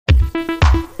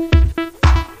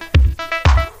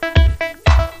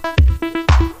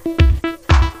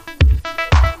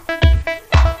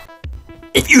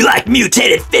you like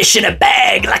mutated fish in a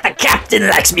bag, like the captain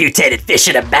likes mutated fish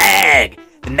in a bag,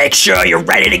 then make sure you're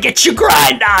ready to get your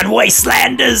grind on,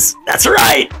 Wastelanders. That's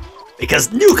right,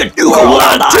 because Nuka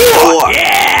World Tour,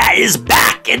 yeah, is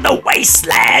back in the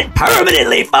Wasteland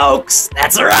permanently, folks.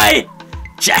 That's right.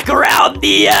 Check around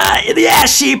the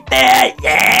ash heap there.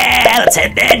 Yeah, let's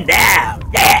head there now.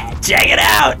 Yeah, check it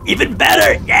out. Even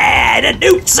better. Yeah, in a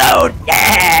nuke zone.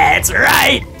 Yeah, that's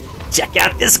right. Check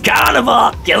out this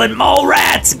carnival. Killing mole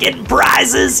rats, getting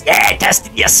prizes. Yeah,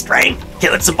 testing your strength.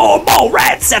 Killing some more mole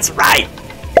rats. That's right.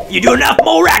 You do enough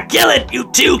mole rat killing, you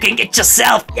too can get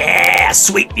yourself, yeah,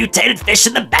 sweet mutated fish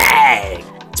in the bag.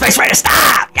 Space Raider,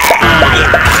 stop.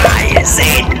 Yeah, is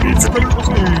it?